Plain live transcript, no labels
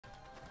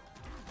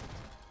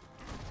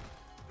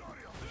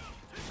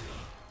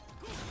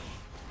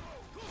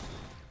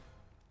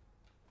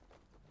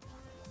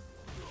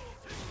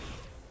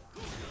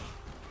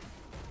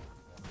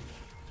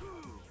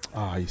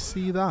Ah, you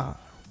see that?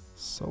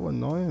 So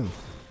annoying.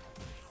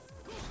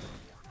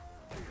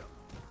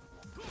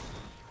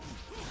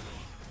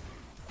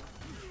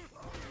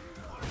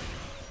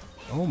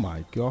 Oh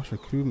my gosh,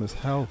 Akuma's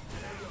health.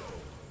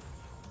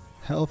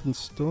 Health and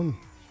stun.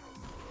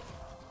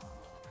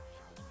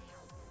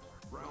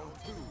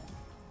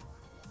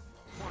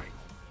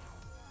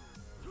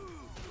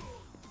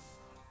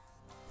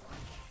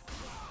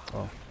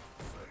 Oh.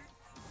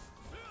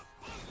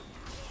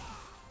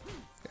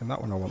 And that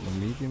one I want the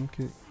medium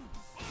kick.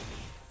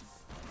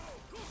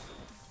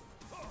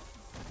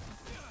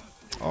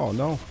 Oh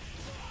no.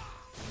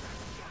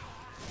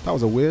 That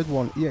was a weird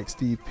one.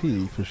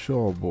 EXDP for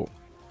sure, but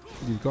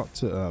you've got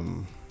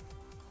to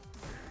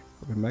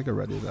be mega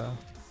ready there.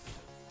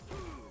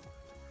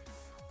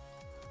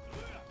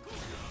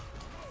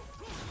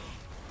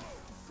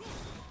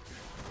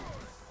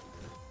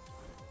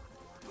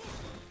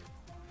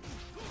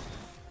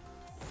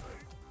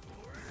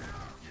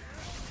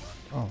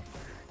 Oh.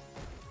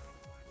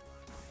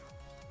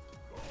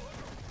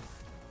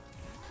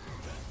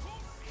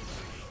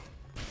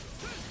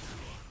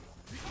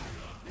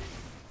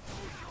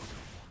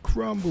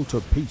 Crumble to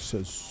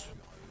pieces.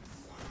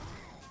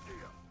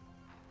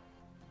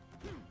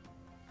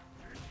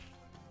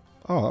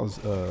 Oh, that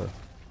was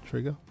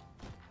trigger.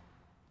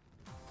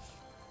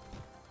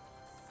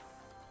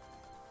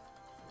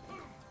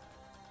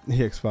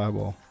 EX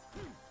fireball.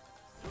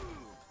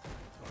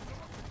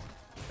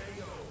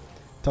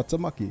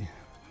 Tatsumaki.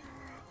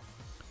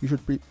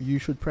 You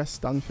should press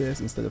stun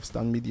face instead of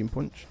stun medium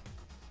punch.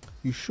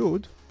 You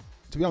should.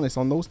 To be honest,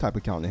 on those type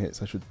of counter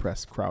hits, I should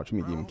press crouch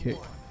medium kick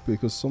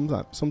because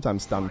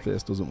sometimes stun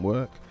face doesn't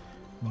work.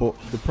 But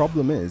the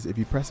problem is if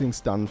you're pressing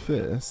stun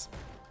face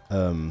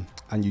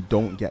and you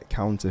don't get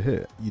counter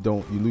hit, you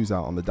lose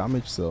out on the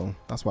damage. So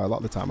that's why a lot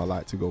of the time I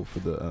like to go for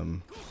the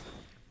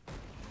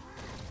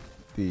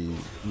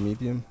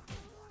medium.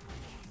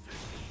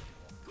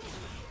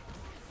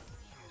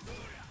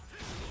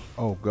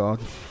 Oh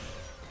god,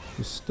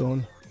 the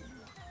stun.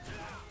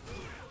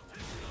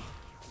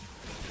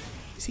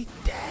 Is he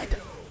dead?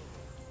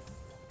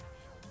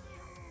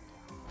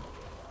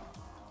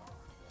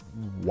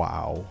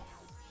 Wow.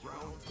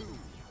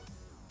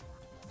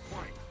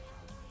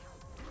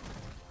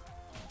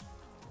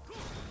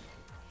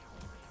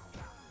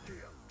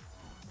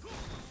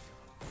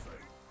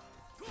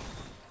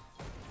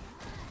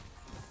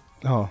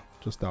 Oh,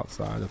 just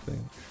outside, I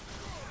think.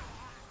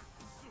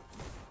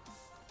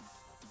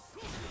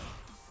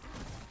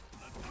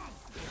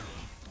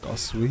 Got a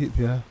sweep,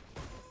 yeah.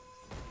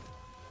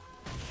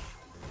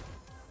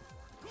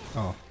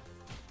 Oh.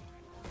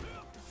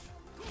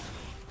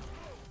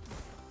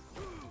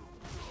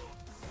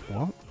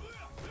 What?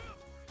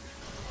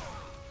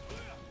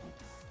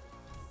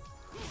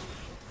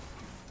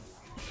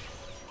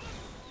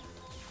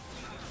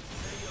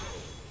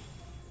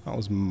 That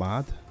was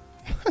mad.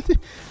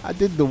 I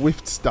did the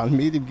whiffed stun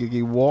medium kick.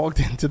 He walked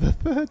into the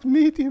third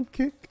medium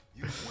kick.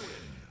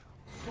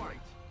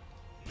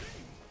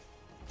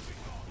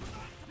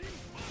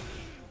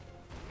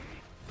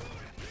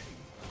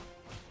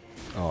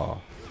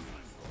 Oh.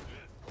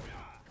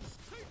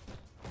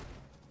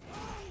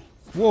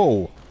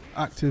 Whoa.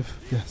 Active.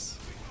 Yes.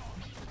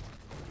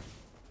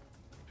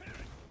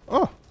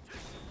 Oh.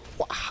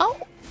 What? How?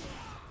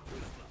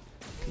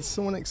 Can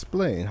someone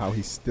explain how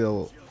he's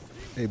still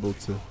able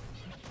to...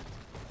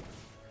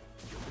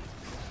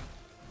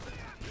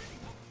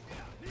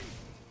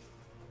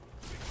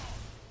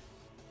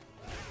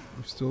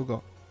 We've still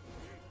got...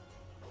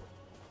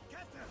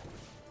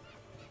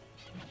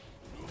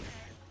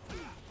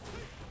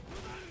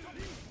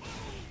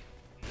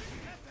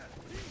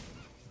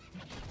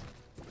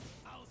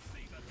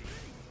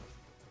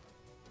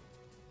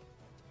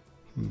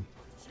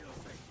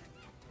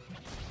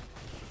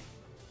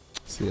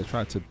 See, I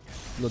tried to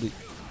bloody...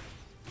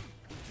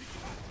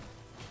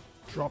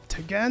 Dropped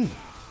again!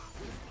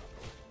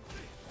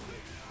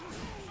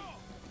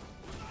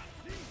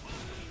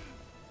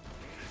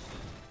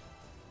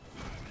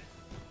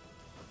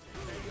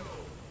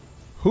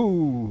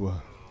 Whoo!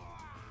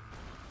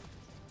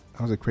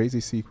 That was a crazy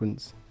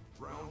sequence.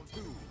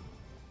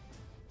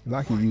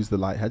 Like he used the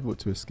light headbutt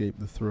to escape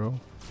the throw.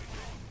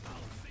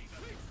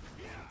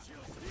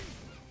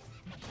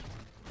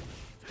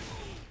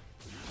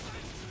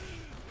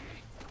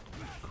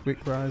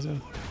 Quick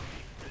rising.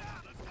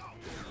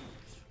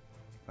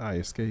 I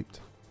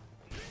escaped.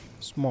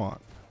 Smart.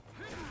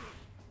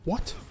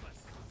 What?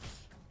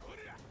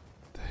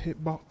 The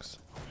hitbox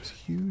was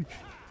huge.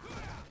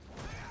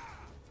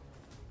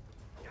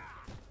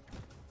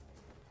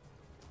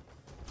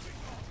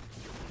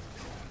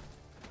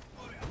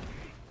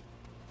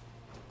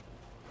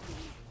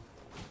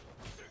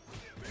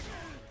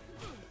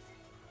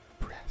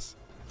 Press.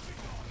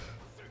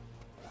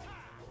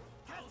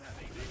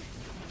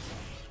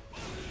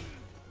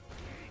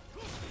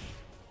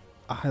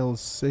 I'll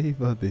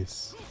savor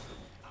this.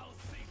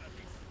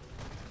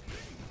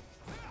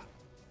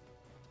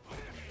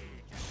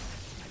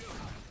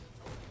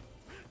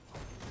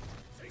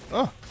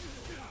 Oh,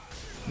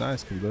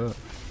 nice convert.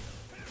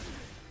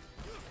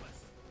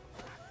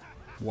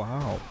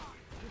 Wow.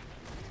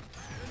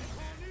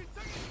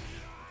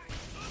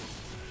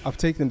 I've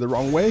taken him the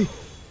wrong way.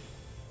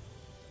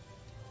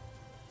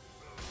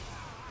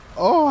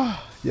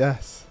 Oh,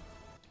 yes.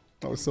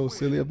 That was so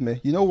silly of me.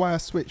 You know why I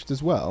switched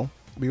as well?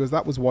 Because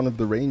that was one of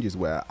the ranges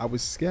where I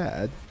was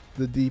scared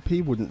the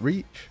DP wouldn't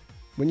reach.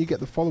 When you get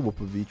the follow-up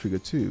of V-Trigger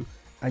 2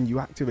 and you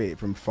activate it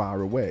from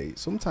far away,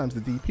 sometimes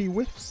the DP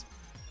whiffs.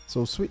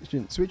 So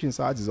switching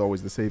sides is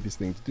always the safest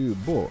thing to do,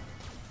 but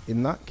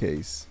in that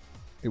case,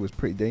 it was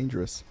pretty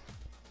dangerous.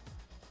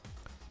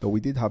 Though we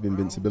did have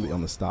invincibility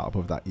on the startup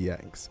of that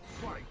EX.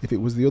 If it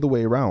was the other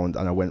way around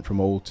and I went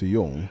from old to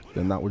young,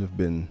 then that would have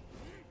been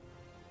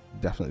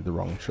definitely the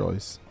wrong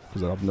choice,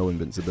 because I have no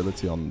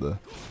invincibility on the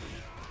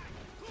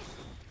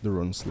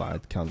run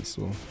slide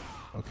cancel.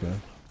 Okay.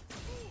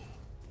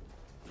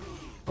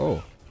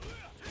 Oh.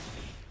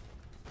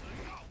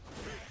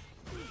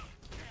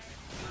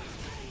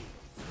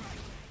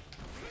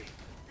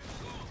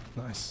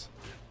 Nice.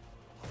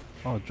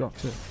 Oh, I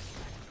dropped it.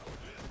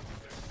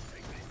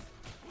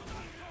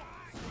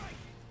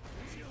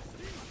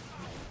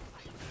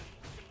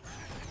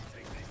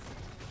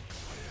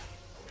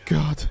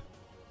 God.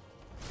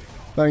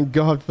 Thank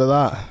God for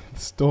that. The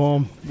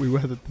storm. We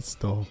weathered the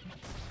storm.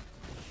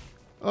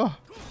 Oh.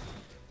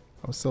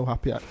 I was so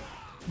happy I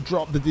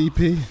dropped the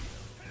DP.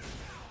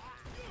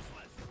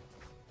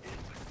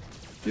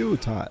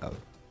 Futile.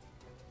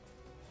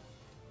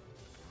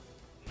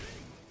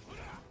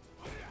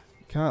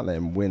 Can't let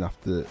him win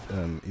after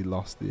he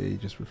lost the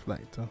Aegis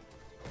Reflector.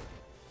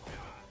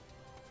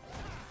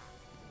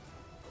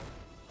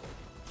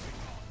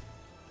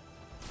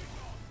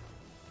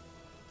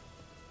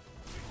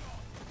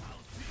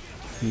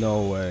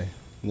 No way.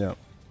 No.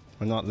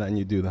 I'm not letting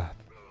you do that.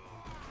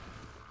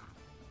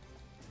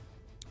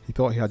 He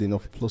thought he had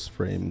enough plus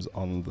frames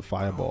on the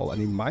fireball,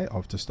 and he might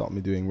have to stop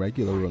me doing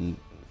regular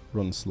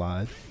run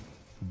slide,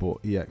 but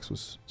EX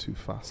was too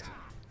fast.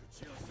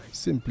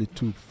 Simply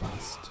too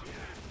fast.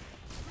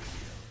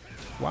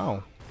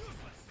 Wow.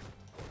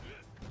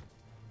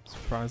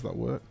 Surprised that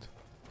worked.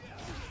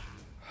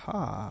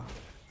 Ha.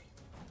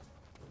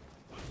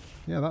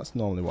 Yeah, that's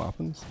normally what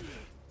happens.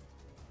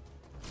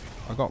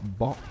 I got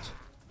bopped.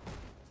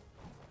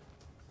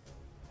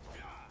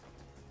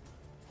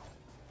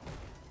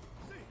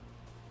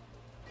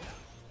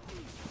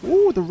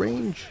 Ooh, the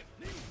range.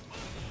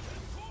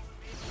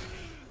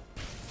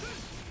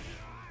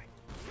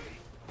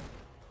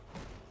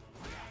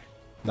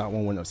 That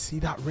one went up. See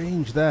that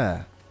range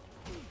there?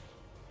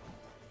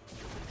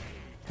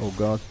 Oh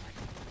God.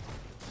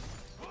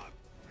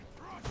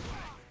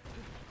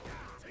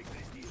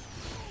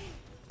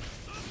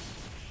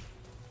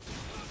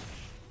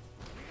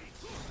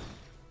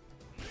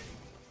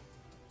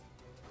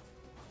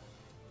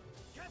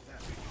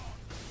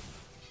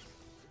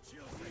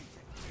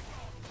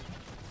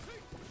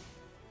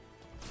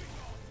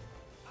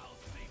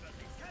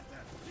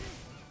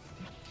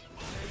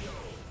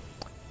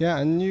 Yeah,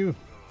 I knew.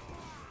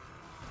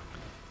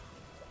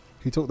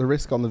 He took the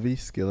risk on the V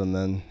skill and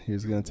then he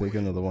was going to take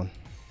another one.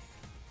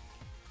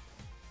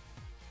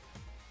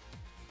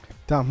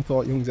 Damn,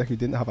 thought young Zeku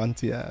didn't have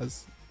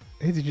anti-airs.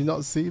 Hey, did you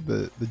not see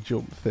the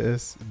jump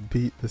face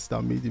beat the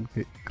stand medium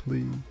kick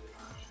clean?